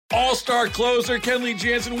All-star closer Kenley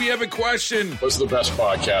Jansen, we have a question. What's the best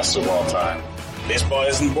podcast of all time? Baseball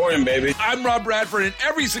isn't boring, baby. I'm Rob Bradford, and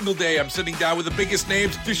every single day I'm sitting down with the biggest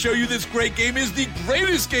names to show you this great game is the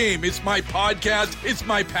greatest game. It's my podcast. It's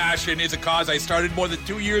my passion. It's a cause I started more than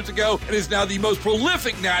 2 years ago and is now the most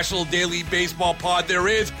prolific national daily baseball pod there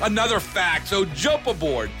is. Another fact. So jump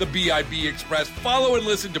aboard the BIB Express. Follow and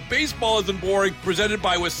listen to Baseball Isn't Boring, presented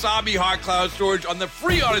by Wasabi Hot Cloud Storage on the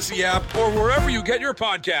free Odyssey app or wherever you get your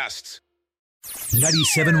podcasts.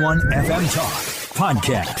 97.1 FM Talk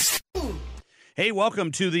Podcast. Hey,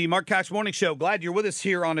 welcome to the Mark Cox Morning Show. Glad you're with us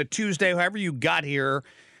here on a Tuesday. However you got here,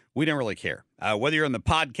 we don't really care. Whether you're on the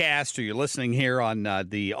podcast or you're listening here on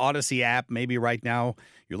the Odyssey app, maybe right now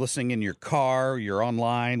you're listening in your car, you're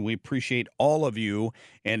online. We appreciate all of you,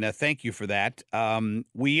 and thank you for that.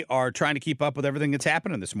 We are trying to keep up with everything that's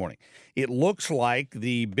happening this morning. It looks like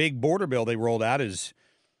the big border bill they rolled out is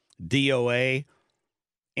DOA,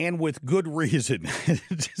 and with good reason.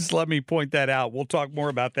 Just let me point that out. We'll talk more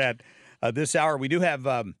about that this hour. We do have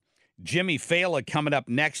Jimmy Fala coming up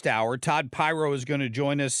next hour. Todd Pyro is going to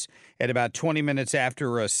join us at about 20 minutes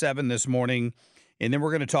after 7 this morning. And then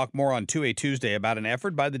we're going to talk more on 2A Tuesday about an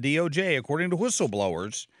effort by the DOJ, according to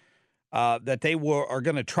whistleblowers, that they are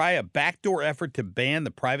going to try a backdoor effort to ban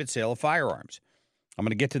the private sale of firearms. I'm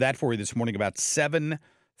going to get to that for you this morning about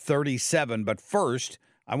 7:37. But first,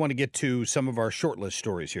 I want to get to some of our shortlist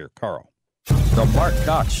stories here. Carl. The Mark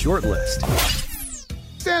Cox Shortlist.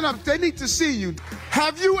 Stand up. They need to see you.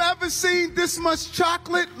 Have you ever seen this much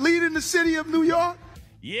chocolate leading the city of New York?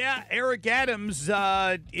 Yeah, Eric Adams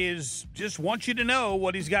is just wants you to know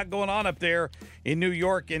what he's got going on up there in New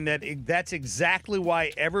York, and that's exactly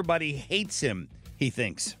why everybody hates him, he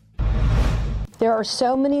thinks. There are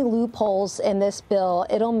so many loopholes in this bill,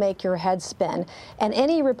 it'll make your head spin. And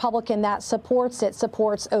any Republican that supports it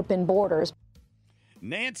supports open borders.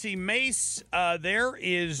 Nancy Mace there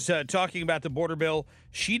is talking about the border bill.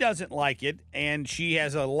 She doesn't like it, and she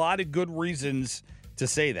has a lot of good reasons to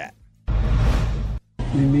say that.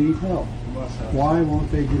 We need help. Why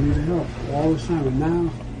won't they give me the help all the time? And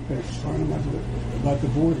now they're talking about the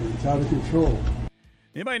border. It's out of control.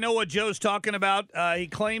 Anybody know what Joe's talking about? He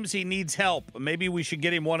claims he needs help. Maybe we should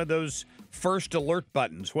get him one of those first alert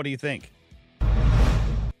buttons. What do you think?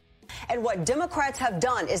 And what Democrats have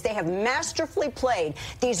done is they have masterfully played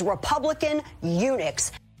these Republican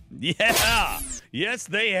eunuchs. Yeah. Yes,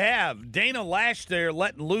 they have. Dana Lash there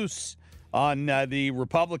letting loose on the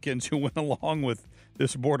Republicans who went along with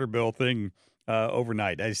this border bill thing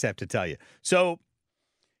overnight. I just have to tell you. So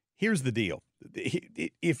here's the deal.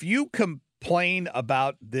 If you complain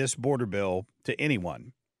about this border bill to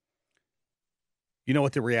anyone, you know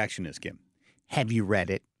what the reaction is, Kim. Have you read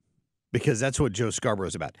it? Because that's what Joe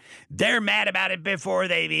Scarborough's about. They're mad about it before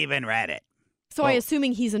they've even read it. So I'm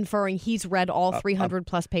assuming he's inferring he's read all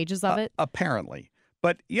 300-plus pages of it? Apparently.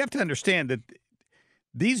 But you have to understand that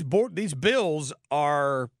these bills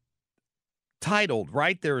are titled,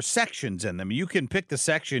 right? There are sections in them. You can pick the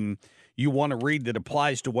section you want to read that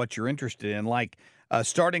applies to what you're interested in, like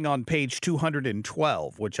starting on page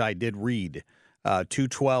 212, which I did read,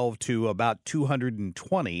 212 to about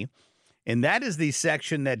 220. And that is the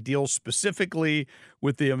section that deals specifically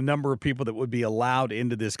with the number of people that would be allowed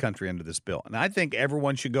into this country under this bill. And I think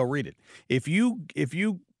everyone should go read it. If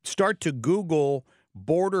you start to Google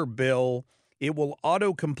border bill, it will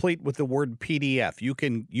autocomplete with the word PDF. You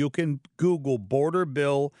can Google border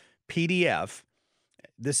bill PDF.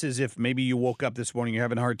 This is if maybe you woke up this morning, you're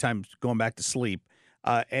having a hard time going back to sleep,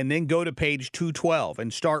 and then go to page 212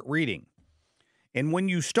 and start reading. And when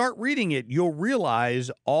you start reading it, you'll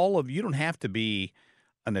realize you don't have to be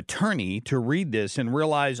an attorney to read this and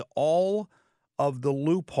realize all of the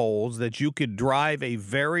loopholes that you could drive a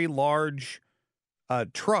very large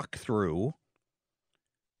truck through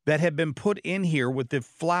that have been put in here with the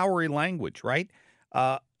flowery language, right?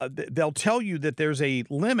 They'll tell you that there's a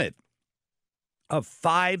limit of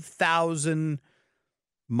 5,000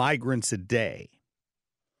 migrants a day.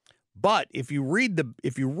 But if you read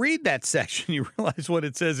that section, you realize what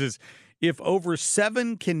it says is if over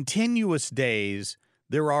 7 continuous days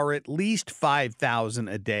there are at least 5,000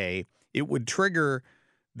 a day, it would trigger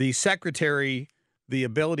the secretary the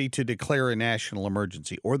ability to declare a national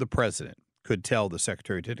emergency, or the president could tell the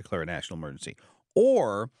secretary to declare a national emergency.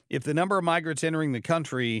 Or if the number of migrants entering the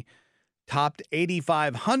country topped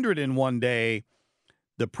 8,500 in one day,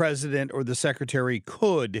 the president or the secretary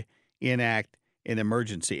could enact an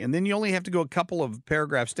emergency. And then you only have to go a couple of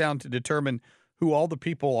paragraphs down to determine who all the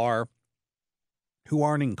people are who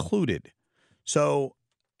aren't included. So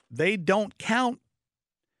they don't count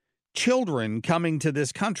children coming to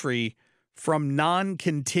this country from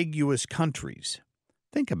non-contiguous countries.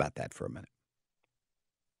 Think about that for a minute.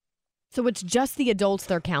 So it's just the adults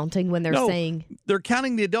they're counting when they're saying... they're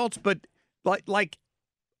counting the adults, but like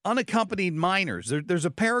unaccompanied minors. There's a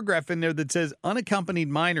paragraph in there that says unaccompanied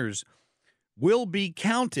minors will be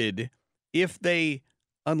counted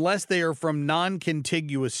unless they are from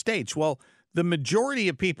non-contiguous states. Well, the majority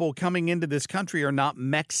of people coming into this country are not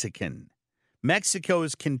Mexican. Mexico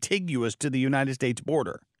is contiguous to the United States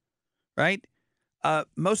border, right?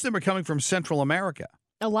 Most of them are coming from Central America.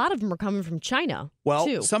 A lot of them are coming from China, well,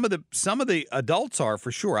 too. some of the adults are,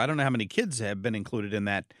 for sure. I don't know how many kids have been included in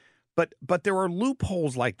that. But there are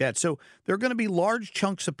loopholes like that. So there are going to be large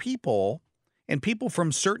chunks of people and people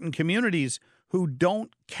from certain communities who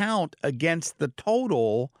don't count against the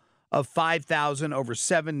total of 5,000 over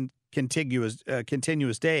 7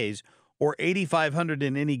 continuous days or 8,500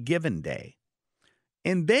 in any given day.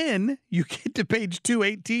 And then you get to page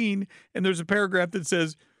 218, and there's a paragraph that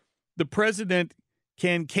says the president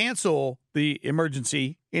can cancel the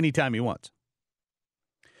emergency anytime he wants.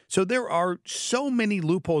 So there are so many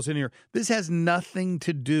loopholes in here. This has nothing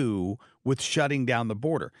to do with shutting down the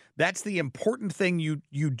border. That's the important thing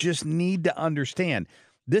you just need to understand.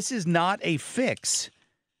 This is not a fix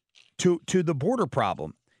to the border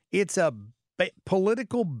problem. It's a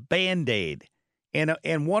political Band-Aid.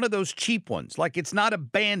 And one of those cheap ones. Like, it's not a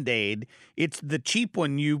Band-Aid. It's the cheap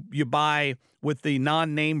one you buy with the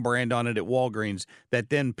non-name brand on it at Walgreens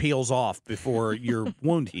that then peels off before your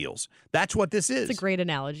wound heals. That's what this is. It's a great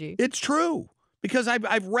analogy. It's true, because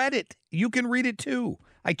I've read it. You can read it too.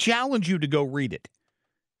 I challenge you to go read it.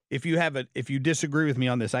 If you disagree with me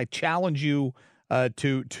on this, I challenge you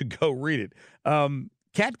to go read it.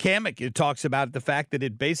 Kat Kamek talks about the fact that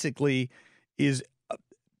it basically is,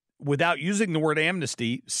 without using the word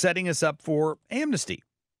amnesty, setting us up for amnesty.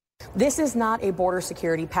 This is not a border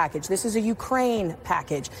security package. This is a Ukraine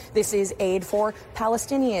package. This is aid for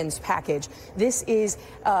Palestinians package. This is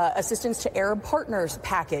assistance to Arab partners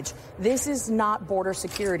package. This is not border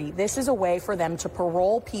security. This is a way for them to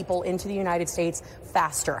parole people into the United States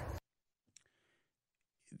faster.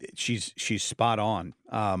 She's spot on.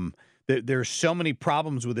 There's so many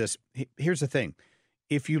problems with this. Here's the thing.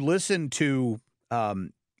 If you listen to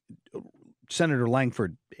Senator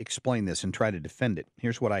Langford explain this and try to defend it,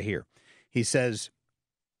 here's what I hear. He says,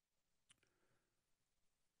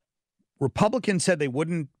 Republicans said they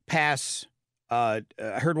wouldn't pass. I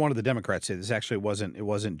heard one of the Democrats say this. Actually, it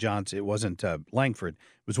wasn't Johnson. It wasn't Langford.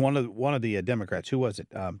 It was one of the Democrats. Who was it?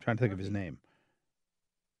 I'm trying to think of his name.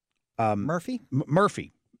 Murphy.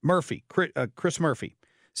 Chris Murphy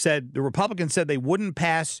said the Republicans said they wouldn't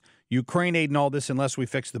pass Ukraine aid and all this unless we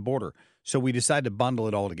fix the border. So we decided to bundle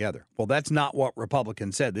it all together. Well, that's not what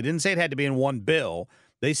Republicans said. They didn't say it had to be in one bill.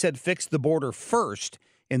 They said fix the border first,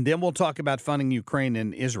 and then we'll talk about funding Ukraine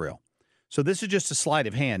and Israel. So this is just a sleight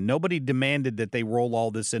of hand. Nobody demanded that they roll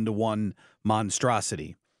all this into one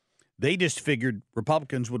monstrosity. They just figured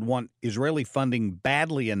Republicans would want Israeli funding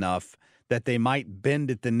badly enough that they might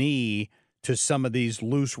bend at the knee to some of these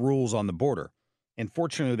loose rules on the border. And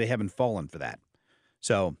fortunately, they haven't fallen for that.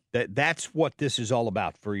 So that's what this is all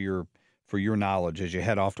about for your knowledge as you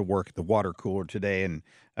head off to work at the water cooler today, and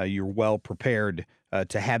you're well prepared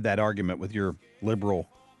to have that argument with your liberal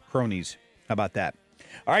cronies. How about that?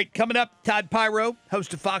 All right, coming up, Todd Pyro,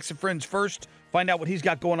 host of Fox and Friends First. Find out what he's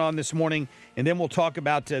got going on this morning, and then we'll talk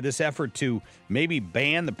about this effort to maybe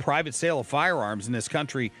ban the private sale of firearms in this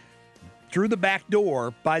country through the back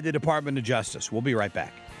door by the Department of Justice. We'll be right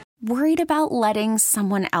back. Worried about letting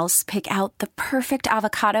someone else pick out the perfect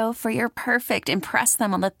avocado for your perfect impress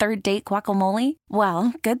them on the third date guacamole?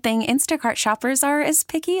 Well, good thing Instacart shoppers are as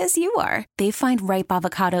picky as you are. They find ripe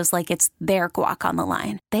avocados like it's their guac on the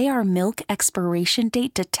line. They are milk expiration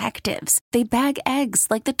date detectives. They bag eggs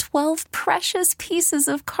like the 12 precious pieces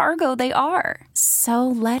of cargo they are. So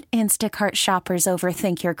let Instacart shoppers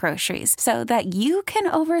overthink your groceries so that you can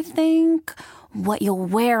overthink what you'll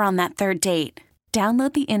wear on that third date.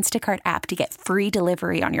 Download the Instacart app to get free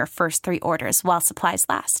delivery on your first 3 orders while supplies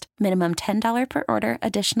last. Minimum $10 per order.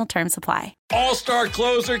 Additional terms apply. All-star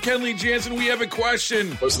closer Kenley Jansen, we have a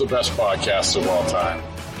question. What's the best podcast of all time?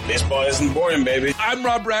 Baseball isn't boring, baby. I'm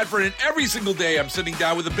Rob Bradford, and every single day I'm sitting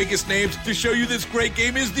down with the biggest names to show you this great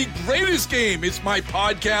game is the greatest game. It's my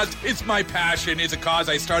podcast. It's my passion. It's a cause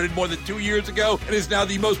I started more than 2 years ago and is now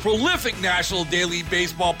the most prolific national daily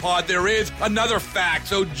baseball pod there is. Another fact.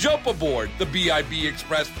 So jump aboard the BIB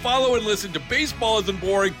Express. Follow and listen to Baseball Isn't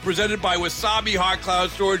Boring, presented by Wasabi Hot Cloud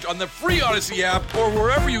Storage on the free Odyssey app or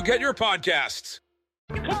wherever you get your podcasts.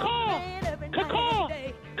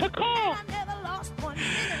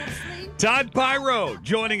 Todd Pyro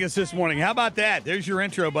joining us this morning. How about that? There's your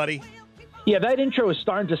intro, buddy. Yeah, that intro is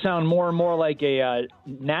starting to sound more and more like a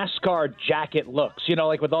NASCAR jacket looks,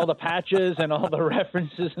 like with all the patches and all the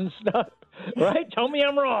references and stuff. Right? Tell me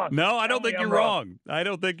I'm wrong. No, I don't think you're wrong. I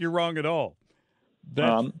don't think you're wrong at all.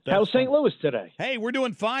 How's St. Louis today? Hey, we're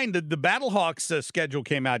doing fine. The Battlehawks schedule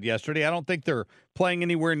came out yesterday. I don't think they're playing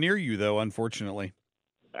anywhere near you, though, unfortunately.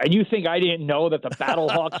 And you think I didn't know that the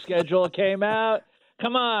Battlehawks schedule came out?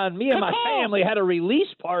 Come on. Me and my family had a release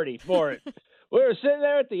party for it. We were sitting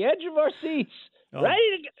there at the edge of our seats, ready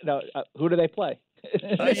to go. No, who do they play?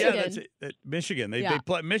 Yeah, that's it. Michigan. They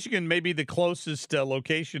play. Michigan may be the closest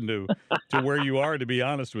location to where you are, to be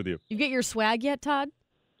honest with you. You get your swag yet, Todd?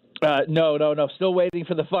 No. Still waiting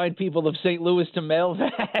for the fine people of St. Louis to mail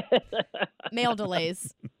that. Mail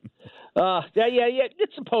delays. Yeah.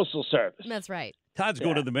 It's a postal service. That's right. Todd's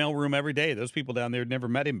going to the mailroom every day. Those people down there had never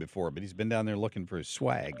met him before, but he's been down there looking for his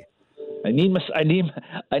swag. I need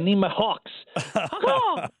my Hawks.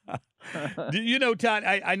 You know, Todd,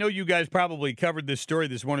 I know you guys probably covered this story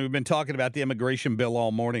this morning. We've been talking about the immigration bill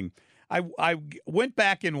all morning. I went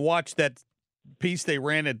back and watched that piece they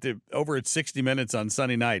ran over at 60 Minutes on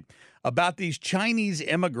Sunday night about these Chinese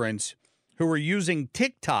immigrants who are using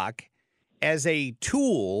TikTok as a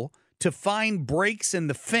tool to find breaks in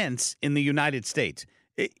the fence in the United States.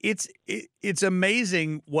 It's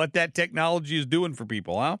amazing what that technology is doing for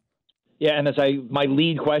people, huh? Yeah, and my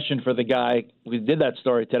lead question for the guy who did that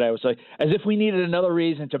story today was like, as if we needed another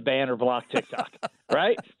reason to ban or block TikTok,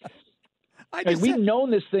 right? We've known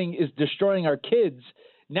this thing is destroying our kids.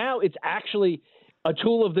 Now it's actually a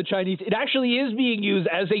tool of the Chinese. It actually is being used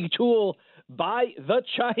as a tool by the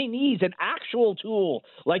Chinese, an actual tool,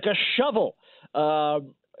 like a shovel,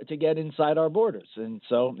 to get inside our borders. And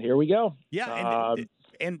so here we go. Yeah,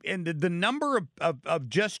 and the number of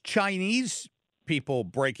just Chinese people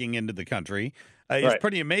breaking into the country is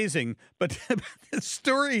pretty amazing. But the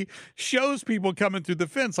story shows people coming through the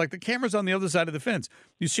fence, like the camera's on the other side of the fence.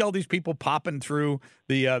 You see all these people popping through.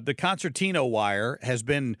 The concertina wire has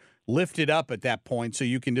been lifted up at that point, so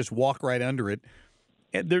you can just walk right under it.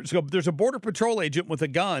 And there's a Border Patrol agent with a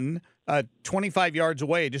gun 25 yards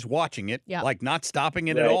away just watching it, like not stopping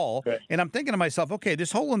it at all. Right. And I'm thinking to myself, okay,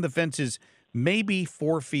 this hole in the fence is maybe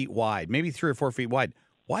 4 feet wide, maybe 3 or 4 feet wide.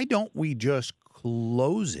 Why don't we just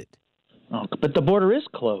close it? Oh, but the border is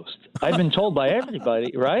closed. I've been told by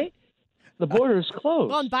everybody, right? The border is closed.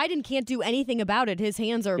 Well, and Biden can't do anything about it. His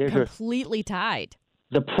hands are completely tied.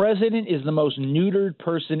 The president is the most neutered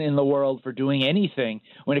person in the world for doing anything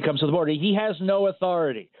when it comes to the border. He has no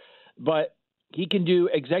authority, but he can do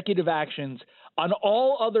executive actions on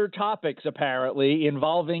all other topics, apparently,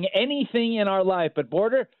 involving anything in our life. But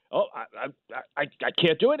border, I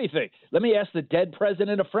can't do anything. Let me ask the dead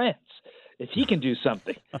president of France if he can do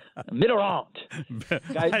something. Mitterrand.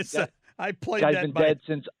 I played guy's that been dead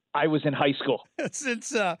since I was in high school.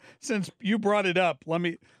 Since you brought it up, let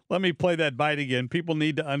me play that bite again. People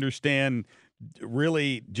need to understand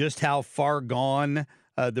really just how far gone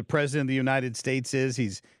the president of the United States is.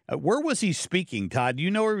 He's where was he speaking, Todd? Do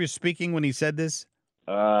you know where he was speaking when he said this?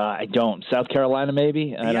 I don't. South Carolina,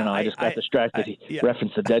 maybe? I don't know. I just got distracted. He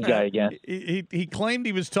referenced the dead guy again. He claimed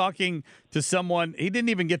he was talking to someone. He didn't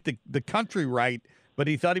even get the country right, but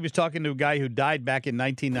he thought he was talking to a guy who died back in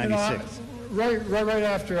 1996. Right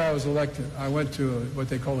after I was elected, I went to what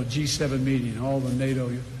they call a G7 meeting, all the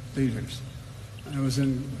NATO leaders. And it was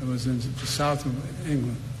in the south of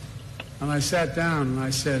England. And I sat down and I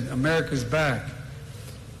said, "America's back."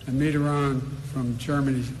 And Mitterrand from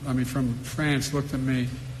France, looked at me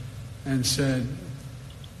and said,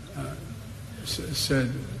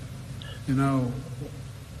 "You know,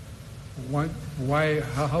 why?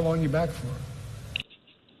 How long are you back for?"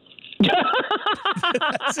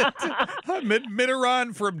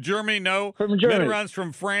 Mitterrand from Germany, no. From Germany. Mitterrand's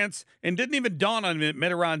from France, and didn't even dawn on me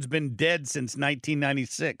Mitterrand's been dead since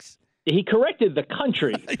 1996. He corrected the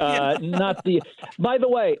country, not the. By the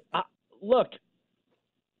way, look,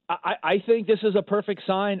 I think this is a perfect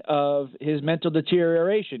sign of his mental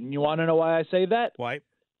deterioration. You want to know why I say that? Why?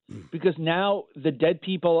 Because now the dead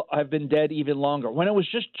people have been dead even longer. When it was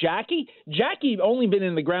just Jackie only been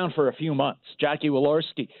in the ground for a few months, Jackie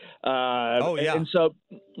Walorski. And so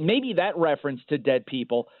maybe that reference to dead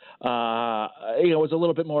people, was a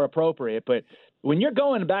little bit more appropriate. But when you're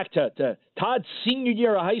going back to Todd's senior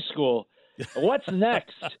year of high school, what's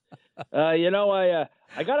next?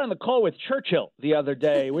 I got on the call with Churchill the other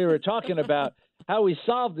day. We were talking about how we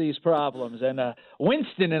solve these problems. And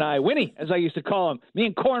Winston and I, Winnie, as I used to call him, me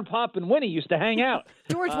and Corn Pop and Winnie used to hang out.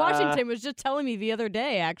 George Washington was just telling me the other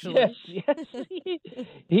day, actually. Yes.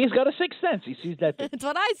 He's got a sixth sense. He sees that. That's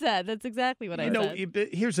what I said. That's exactly what I said.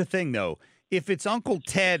 Here's the thing, though. If it's Uncle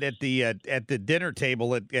Ted at the dinner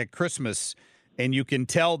table at Christmas, and you can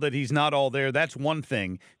tell that he's not all there, that's one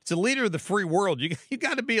thing. It's the leader of the free world. You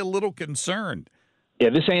got to be a little concerned. Yeah,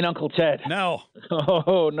 this ain't Uncle Ted. No.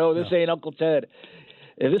 Oh, no, this ain't Uncle Ted.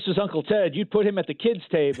 If this was Uncle Ted, you'd put him at the kids'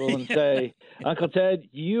 table and say, Uncle Ted,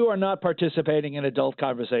 you are not participating in adult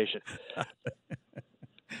conversation.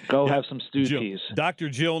 Go have some stew peas. Dr.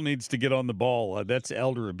 Jill needs to get on the ball. That's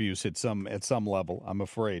elder abuse at some level, I'm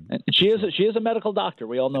afraid. And she is a medical doctor.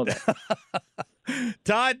 We all know that.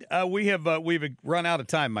 Todd, we've run out of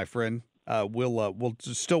time, my friend. We'll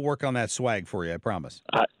still work on that swag for you, I promise.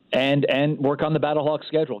 And work on the Battlehawks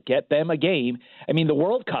schedule. Get them a game. I mean, the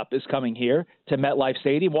World Cup is coming here to MetLife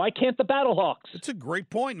Stadium. Why can't the Battlehawks? It's a great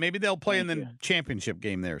point. Maybe they'll play in the championship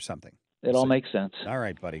game there or something. It all makes sense. All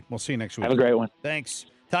right, buddy. We'll see you next week. Have a great one. Thanks.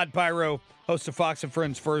 Todd Pyro, host of Fox and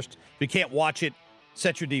Friends First. If you can't watch it,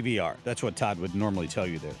 set your DVR. That's what Todd would normally tell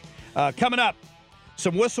you there. Coming up,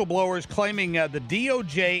 some whistleblowers claiming the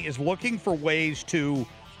DOJ is looking for ways to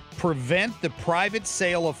prevent the private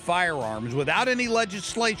sale of firearms without any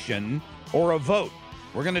legislation or a vote.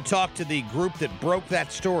 We're going to talk to the group that broke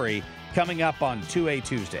that story coming up on 2A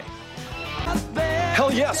Tuesday.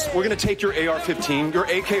 Hell yes, we're going to take your AR-15, your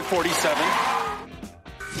AK-47.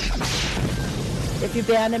 If you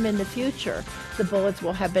ban them in the future, the bullets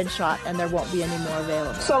will have been shot and there won't be any more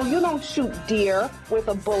available. So you don't shoot deer with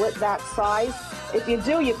a bullet that size. If you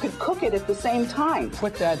do, you could cook it at the same time.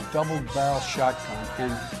 Put that double-barrel shotgun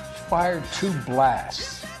and fire 2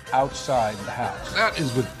 blasts outside the house. That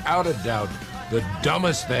is without a doubt the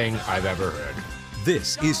dumbest thing I've ever heard.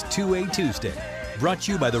 This is 2A Tuesday, brought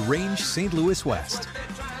to you by the Range St. Louis West.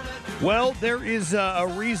 Well, there is a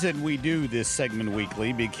reason we do this segment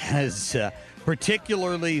weekly because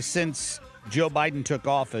particularly since Joe Biden took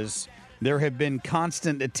office, there have been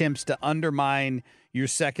constant attempts to undermine your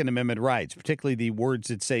Second Amendment rights, particularly the words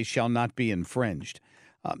that say shall not be infringed.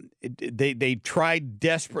 They tried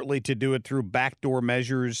desperately to do it through backdoor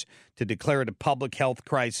measures to declare it a public health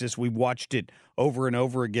crisis. We've watched it over and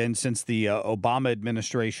over again since the Obama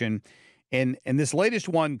administration. And this latest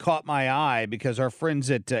one caught my eye because our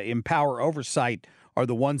friends at Empower Oversight are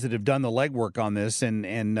the ones that have done the legwork on this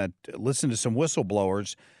and listen to some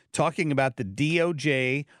whistleblowers talking about the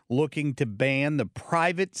DOJ looking to ban the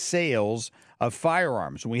private sales of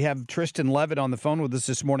firearms. We have Tristan Levitt on the phone with us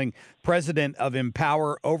this morning, president of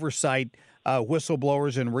Empower Oversight,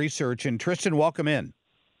 Whistleblowers and Research. And Tristan, welcome in.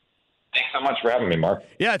 Thanks so much for having me, Mark.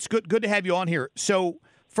 Yeah, it's good to have you on here. So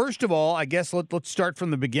first of all, I guess let's start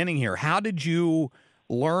from the beginning here. How did you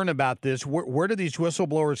learn about this? Where do these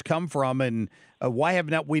whistleblowers come from, and why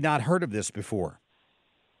have we not heard of this before?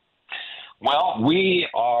 Well, we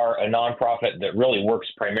are a nonprofit that really works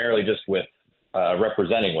primarily just with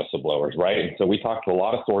representing whistleblowers, right? And so we talk to a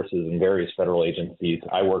lot of sources in various federal agencies.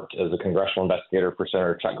 I worked as a congressional investigator for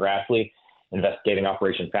Senator Chuck Grassley, investigating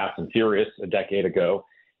Operation Fast and Furious a decade ago,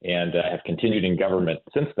 and have continued in government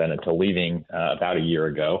since then until leaving about a year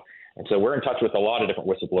ago. And so we're in touch with a lot of different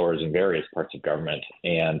whistleblowers in various parts of government,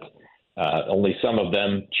 and only some of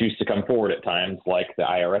them choose to come forward at times, like the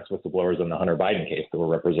IRS whistleblowers in the Hunter Biden case that we're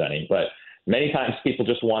representing. But many times people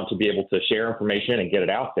just want to be able to share information and get it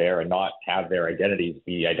out there and not have their identities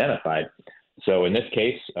be identified. So in this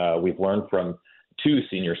case, we've learned from 2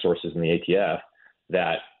 senior sources in the ATF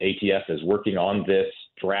that ATF is working on this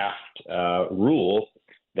draft rule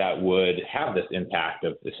that would have this impact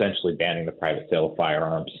of essentially banning the private sale of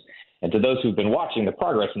firearms. And to those who've been watching the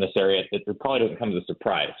progress in this area, it probably doesn't come as a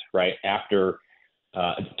surprise, right? After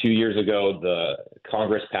 2 years ago, the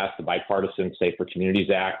Congress passed the Bipartisan Safer Communities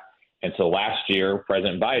Act. And so last year,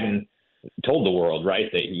 President Biden told the world,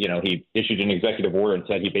 right, that, he issued an executive order and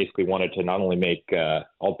said he basically wanted to not only make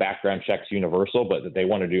all background checks universal, but that they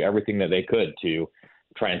want to do everything that they could to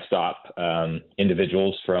try and stop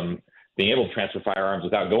individuals from being able to transfer firearms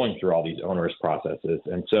without going through all these onerous processes.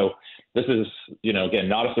 And so this is, again,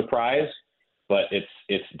 not a surprise, but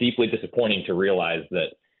it's deeply disappointing to realize that,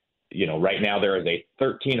 right now there is a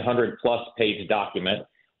 1,300 plus page document.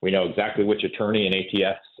 We know exactly which attorney in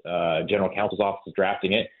ATF's general counsel's office is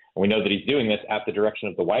drafting it. And we know that he's doing this at the direction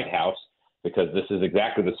of the White House because this is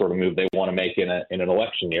exactly the sort of move they want to make in an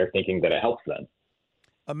election year, thinking that it helps them.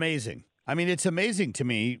 Amazing. I mean, it's amazing to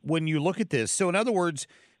me when you look at this. So in other words,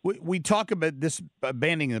 we talk about this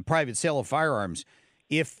banning the private sale of firearms.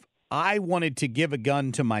 If I wanted to give a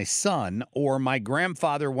gun to my son or my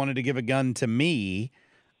grandfather wanted to give a gun to me,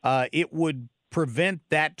 it would prevent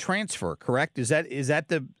that transfer, correct? Is that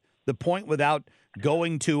the point without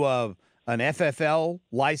going to an FFL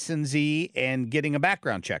licensee and getting a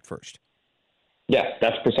background check first? Yes,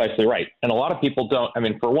 that's precisely right. And a lot of people don't. I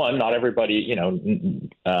mean, for one, not everybody,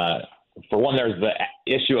 for one, there's the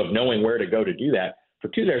issue of knowing where to go to do that. For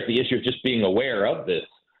two, there's the issue of just being aware of this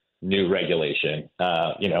new regulation.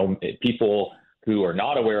 People who are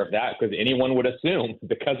not aware of that, because anyone would assume,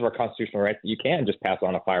 because of our constitutional rights, that you can just pass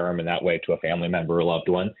on a firearm in that way to a family member or loved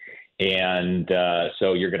one. And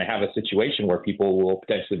so you're going to have a situation where people will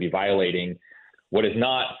potentially be violating what is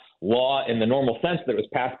not law in the normal sense that was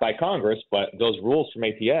passed by Congress, but those rules from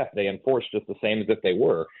ATF, they enforce just the same as if they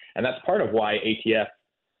were. And that's part of why ATF,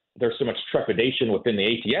 there's so much trepidation within the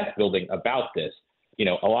ATF building about this.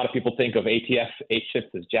 A lot of people think of ATF agents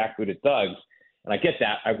as jackbooted thugs, and I get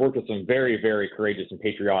that. I've worked with some very, very courageous and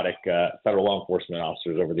patriotic federal law enforcement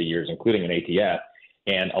officers over the years, including an ATF,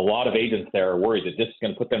 and a lot of agents there are worried that this is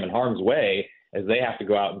going to put them in harm's way as they have to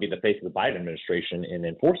go out and be the face of the Biden administration in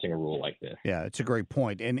enforcing a rule like this. Yeah, it's a great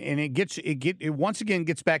point. And it once again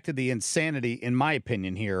gets back to the insanity, in my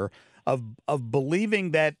opinion here, of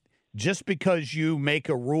believing that just because you make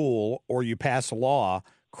a rule or you pass a law,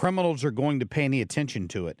 criminals are going to pay any attention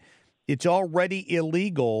to it. It's already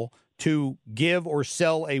illegal to give or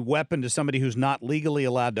sell a weapon to somebody who's not legally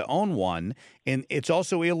allowed to own one. And it's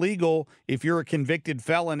also illegal if you're a convicted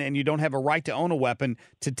felon and you don't have a right to own a weapon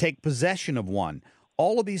to take possession of one.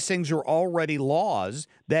 All of these things are already laws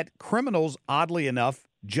that criminals, oddly enough,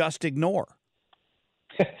 just ignore.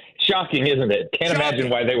 Shocking, isn't it? Can't imagine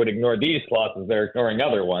why they would ignore these laws as they're ignoring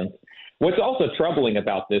other ones. What's also troubling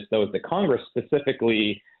about this, though, is that Congress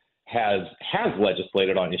specifically has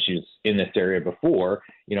legislated on issues in this area before.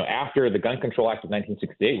 After the Gun Control Act of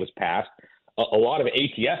 1968 was passed, a lot of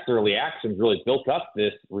ATF's early actions really built up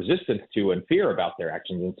this resistance to and fear about their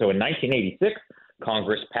actions. And so in 1986,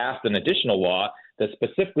 Congress passed an additional law that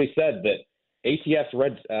specifically said that ATF's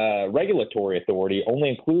regulatory authority only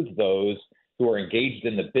includes those who are engaged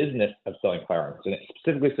in the business of selling firearms. And it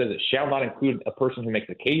specifically says it shall not include a person who makes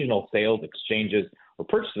occasional sales, exchanges, or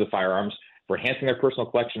purchases of firearms for enhancing their personal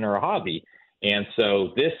collection or a hobby. And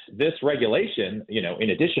so this regulation, in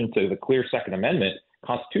addition to the clear Second Amendment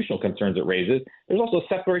constitutional concerns it raises, there's also a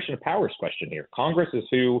separation of powers question here. Congress is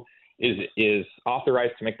who is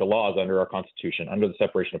authorized to make the laws under our Constitution, under the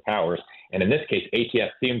separation of powers. And in this case, ATF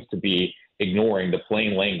seems to be ignoring the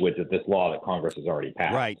plain language of this law that Congress has already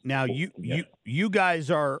passed. Right. Now, you guys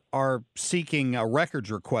are seeking a records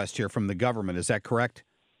request here from the government. Is that correct?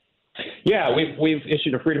 Yeah, we've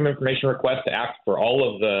issued a Freedom of Information request to ask for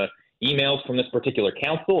all of the emails from this particular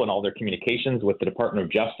council and all their communications with the Department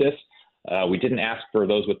of Justice. We didn't ask for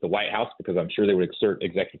those with the White House because I'm sure they would exert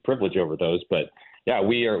executive privilege over those. But yeah,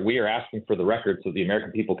 we are asking for the records so the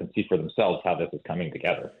American people can see for themselves how this is coming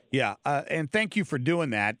together. Yeah, and thank you for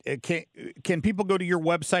doing that. Can people go to your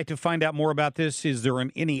website to find out more about this? Is there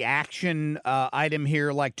any action item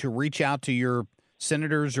here, like to reach out to your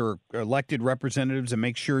senators or elected representatives and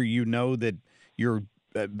make sure you know that you're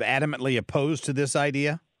adamantly opposed to this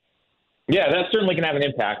idea? Yeah, that's certainly going to have an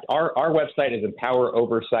impact. Our website is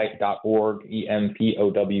empoweroversight.org,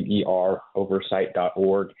 EMPOWER,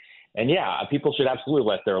 oversight.org. And yeah, people should absolutely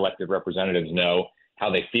let their elected representatives know how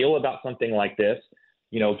they feel about something like this.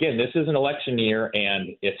 Again, this is an election year,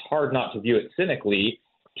 and it's hard not to view it cynically,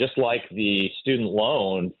 just like the student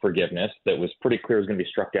loan forgiveness that was pretty clear was going to be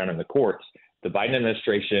struck down in the courts. The Biden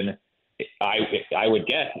administration, I would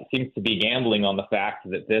guess, seems to be gambling on the fact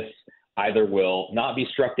that this either will not be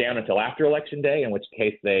struck down until after Election Day, in which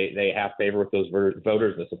case they have favor with those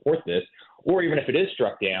voters that support this, or even if it is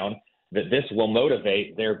struck down, that this will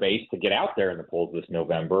motivate their base to get out there in the polls this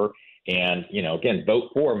November and, again, vote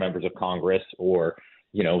for members of Congress or,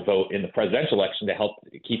 vote in the presidential election to help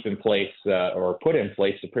keep in place or put in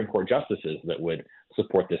place Supreme Court justices that would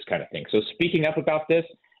support this kind of thing. So speaking up about this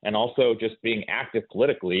and also just being active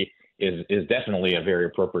politically is definitely a very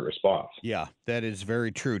appropriate response. Yeah, that is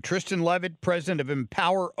very true. Tristan Levitt, president of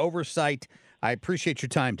Empower Oversight, I appreciate your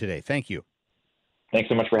time today. Thank you. Thanks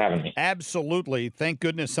so much for having me. Absolutely. Thank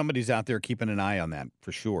goodness somebody's out there keeping an eye on that,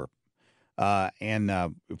 for sure. And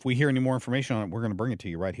if we hear any more information on it, we're going to bring it to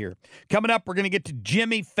you right here. Coming up, we're going to get to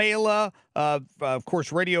Jimmy Fallon, of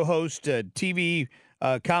course, radio host, TV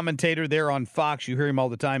commentator there on Fox. You hear him all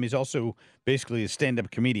the time. He's also basically a stand-up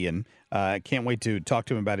comedian. I can't wait to talk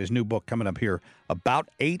to him about his new book coming up here about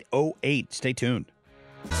 8:08. Stay tuned.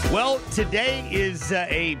 Well, today is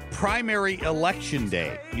a primary election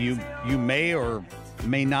day. You may or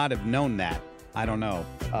may not have known that. I don't know,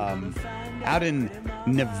 out in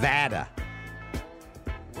Nevada.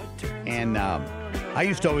 And I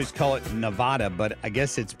used to always call it Nevada, but I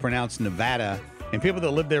guess it's pronounced Nevada. And people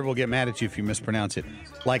that live there will get mad at you if you mispronounce it.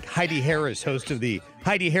 Like Heidi Harris, host of the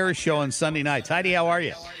Heidi Harris Show on Sunday nights. Heidi, how are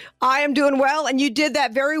you? I am doing well, and you did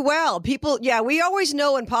that very well. People, we always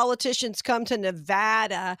know when politicians come to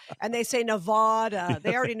Nevada and they say Nevada,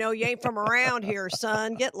 they already know you ain't from around here,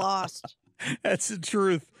 son. Get lost. That's the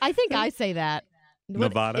truth. I think I say that.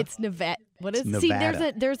 Nevada? It's Nevada. What is? Nevada.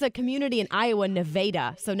 See, there's a community in Iowa,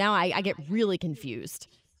 Nevada. So now I get really confused.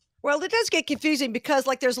 Well, it does get confusing because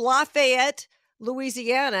there's Lafayette,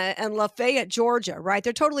 Louisiana, and Lafayette, Georgia, right?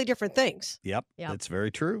 They're totally different things. Yep. That's very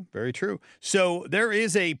true. Very true. So there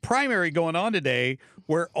is a primary going on today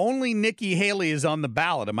where only Nikki Haley is on the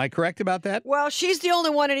ballot. Am I correct about that? Well, she's the only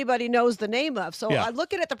one anybody knows the name of. So Yeah. I'm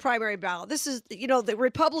looking at the primary ballot. This is, the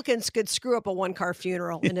Republicans could screw up a one-car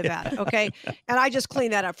funeral in Nevada, okay? And I just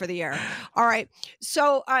cleaned that up for the air. All right.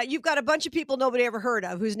 So you've got a bunch of people nobody ever heard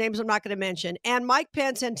of, whose names I'm not going to mention. And Mike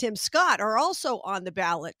Pence and Tim Scott are also on the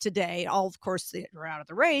ballot today. All, of course, they're out of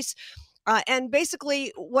the race. And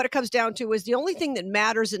basically what it comes down to is the only thing that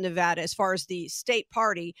matters in Nevada as far as the state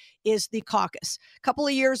party is the caucus. A couple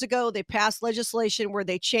of years ago, they passed legislation where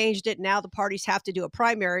they changed it. Now the parties have to do a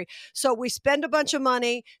primary. So we spend a bunch of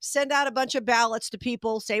money, send out a bunch of ballots to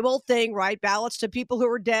people, same old thing, right? Ballots to people who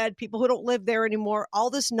are dead, people who don't live there anymore,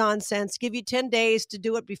 all this nonsense, give you 10 days to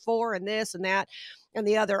do it before and this and that. And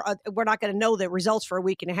the other, we're not going to know the results for a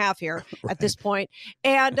week and a half here at this point.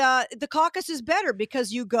 And the caucus is better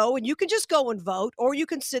because you go and you can just go and vote, or you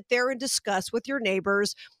can sit there and discuss with your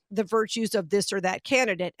neighbors the virtues of this or that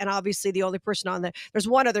candidate. And obviously the only person on there's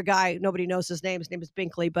one other guy, nobody knows his name. His name is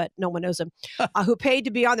Binkley, but no one knows him, who paid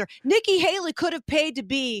to be on there. Nikki Haley could have paid to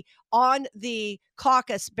be on the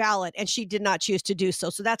caucus ballot, and she did not choose to do so.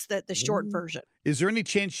 So that's the short version. Is there any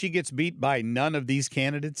chance she gets beat by none of these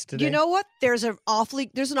candidates today? You know what? There's an awfully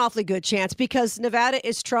good chance because Nevada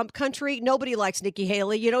is Trump country. Nobody likes Nikki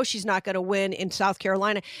Haley. She's not going to win in South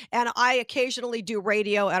Carolina. And I occasionally do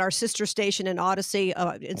radio at our sister station in Odyssey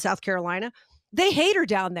in South Carolina. They hate her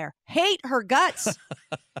down there, hate her guts.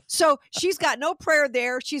 So she's got no prayer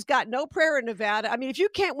there. She's got no prayer in Nevada. I mean, if you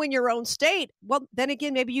can't win your own state, well, then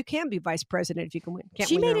again, maybe you can be vice president if you win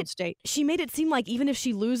your own state. She made it seem like even if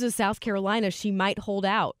she loses South Carolina, she might hold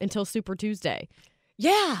out until Super Tuesday.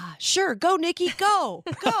 Yeah, sure. Go, Nikki. Go.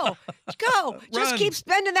 Just keep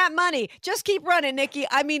spending that money. Just keep running, Nikki.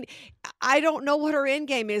 I mean, I don't know what her end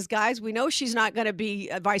game is, guys. We know she's not going to be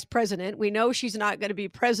a vice president. We know she's not going to be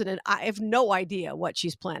president. I have no idea what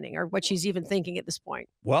she's planning or what she's even thinking at this point.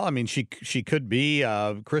 Well, I mean, she could be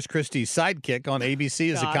Chris Christie's sidekick on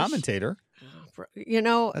ABC as a commentator.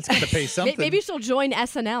 That's got to pay something. Maybe she'll join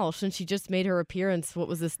SNL since she just made her appearance. What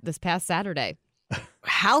was this past Saturday?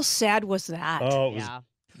 How sad was that? Oh, it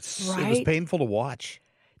was painful to watch.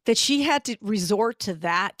 That she had to resort to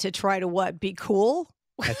that to try to be cool?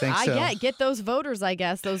 I think so. Yeah, get those voters, I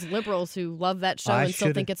guess, those liberals who love that show and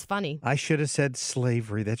still think it's funny. I should have said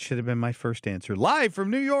slavery. That should have been my first answer. Live from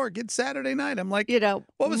New York, it's Saturday night. I'm like,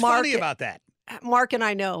 what was funny about that? Mark and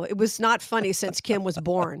I know it was not funny since Kim was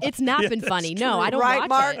born. It's not been funny. No, I don't watch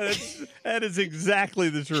Mark? it. That is exactly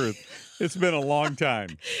the truth. It's been a long time.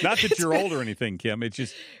 Not that you're old or anything, Kim. It's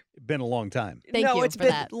just been a long time. Thank you it's for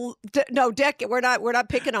been that. decade. We're not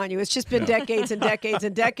picking on you. It's just been decades and decades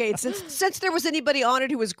and decades since there was anybody on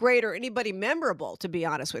it who was great or anybody memorable. To be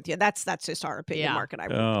honest with you, that's just our opinion, Mark and I.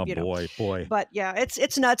 Oh boy. But yeah,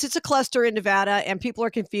 it's nuts. It's a cluster in Nevada, and people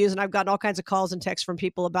are confused. And I've gotten all kinds of calls and texts from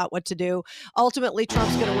people about what to do. Ultimately,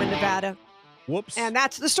 Trump's going to win Nevada. Whoops. And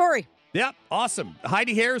that's the story. Yep. Awesome.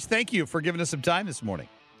 Heidi Harris, thank you for giving us some time this morning.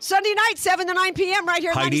 Sunday night, 7 to 9 p.m. right here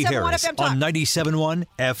at Heidi 97.1 Harris FM Talk. on 97.1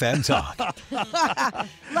 FM Talk.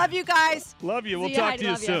 Love you guys. Love you. We'll See talk to you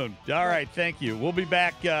Heidi, soon. All right. Thank you. We'll be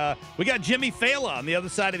back. We got Jimmy Fallon on the other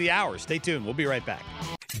side of the hour. Stay tuned. We'll be right back.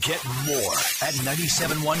 Get more at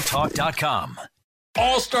 971talk.com.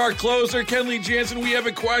 All-star closer Kenley Jansen, we have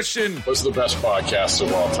a question. What's the best podcast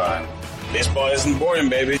of all time? Baseball isn't boring,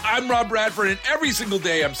 baby. I'm Rob Bradford, and every single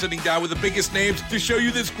day I'm sitting down with the biggest names to show you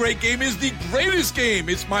this great game is the greatest game.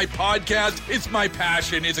 It's my podcast. It's my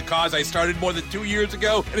passion. It's a cause I started more than 2 years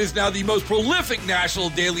ago and is now the most prolific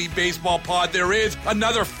national daily baseball pod there is.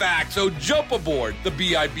 Another fact, so jump aboard the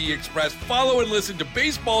BIB Express. Follow and listen to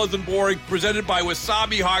Baseball Isn't Boring, presented by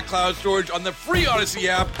Wasabi Hot Cloud Storage on the free Odyssey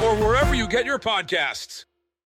app or wherever you get your podcasts.